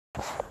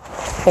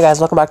Hey guys,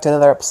 welcome back to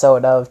another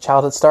episode of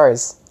Childhood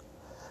Stories.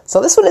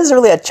 So this one isn't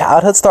really a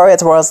childhood story,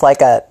 it's more like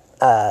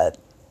a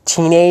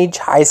teenage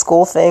high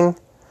school thing.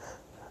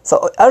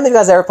 So I don't know if you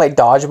guys ever played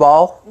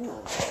dodgeball,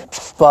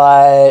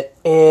 but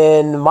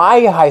in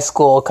my high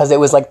school, because it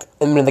was like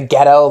in the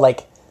ghetto,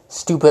 like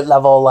stupid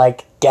level,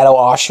 like ghetto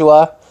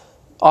Oshawa.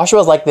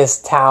 Oshawa's like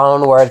this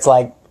town where it's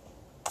like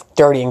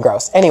dirty and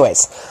gross.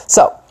 Anyways,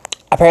 so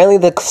apparently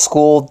the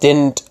school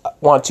didn't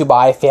want to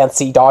buy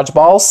fancy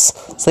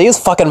dodgeballs, so they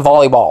used fucking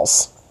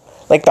volleyballs.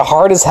 Like the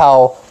hard as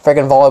hell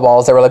freaking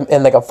volleyballs that were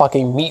in like a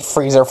fucking meat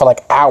freezer for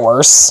like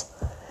hours.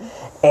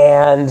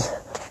 And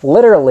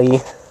literally,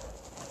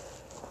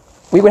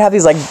 we would have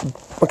these like,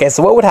 okay,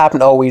 so what would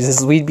happen always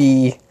is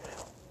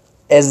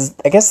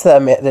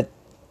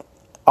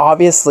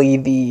obviously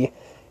the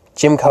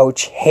gym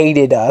coach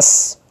hated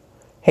us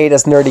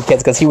nerdy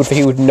kids, because he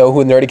would know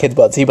who nerdy kids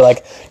was. He'd be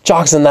like,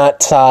 jocks on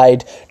that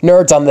side,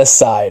 nerds on this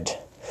side.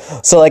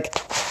 So like,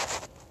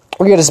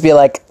 we would just be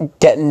like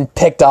getting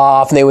picked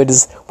off, and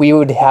we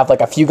would have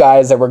like a few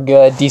guys that were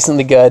good,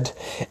 decently good,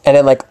 and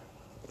then like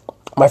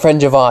my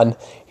friend Javon,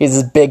 he's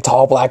this big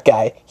tall black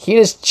guy. He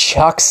just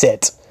chucks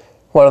it.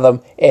 One of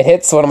them, it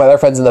hits one of my other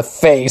friends in the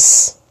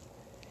face,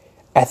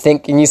 I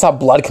think, and you saw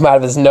blood come out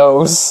of his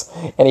nose,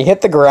 and he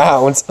hit the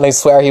ground, and I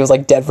swear he was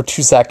like dead for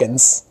 2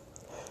 seconds.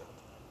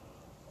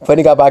 But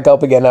he got back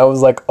up again, I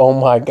was like, oh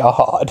my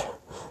god.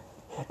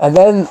 And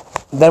then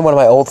one of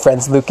my old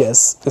friends,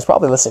 Lucas, who's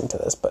probably listening to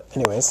this, but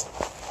anyways,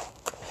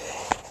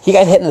 he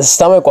got hit in the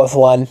stomach with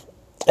one,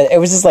 and it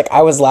was just like,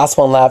 I was the last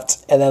one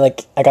left, and then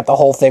like, I got the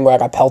whole thing where I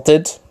got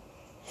pelted,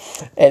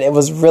 and it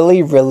was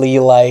really, really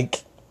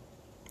like,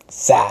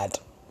 sad.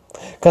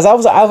 Because I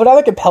would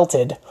either get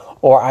pelted,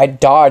 or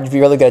I'd be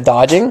really good at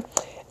dodging,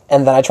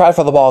 and then I'd try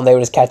for the ball, and they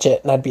would just catch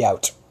it, and I'd be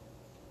out.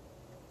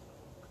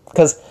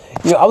 Because,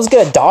 I was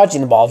good at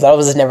dodging the balls, but I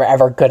was just never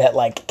ever good at,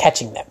 like,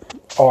 catching them.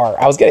 Or,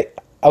 I was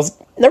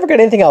never good at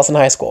anything else in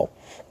high school.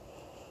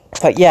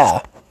 But,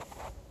 yeah.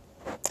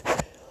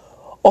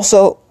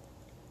 Also,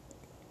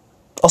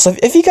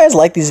 if you guys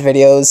like these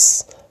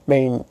videos,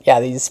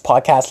 these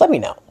podcasts, let me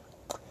know.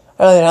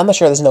 I'm not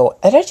sure there's no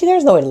way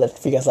to let,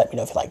 if you guys let me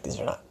know if you like these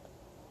or not.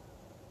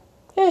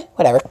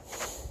 Whatever.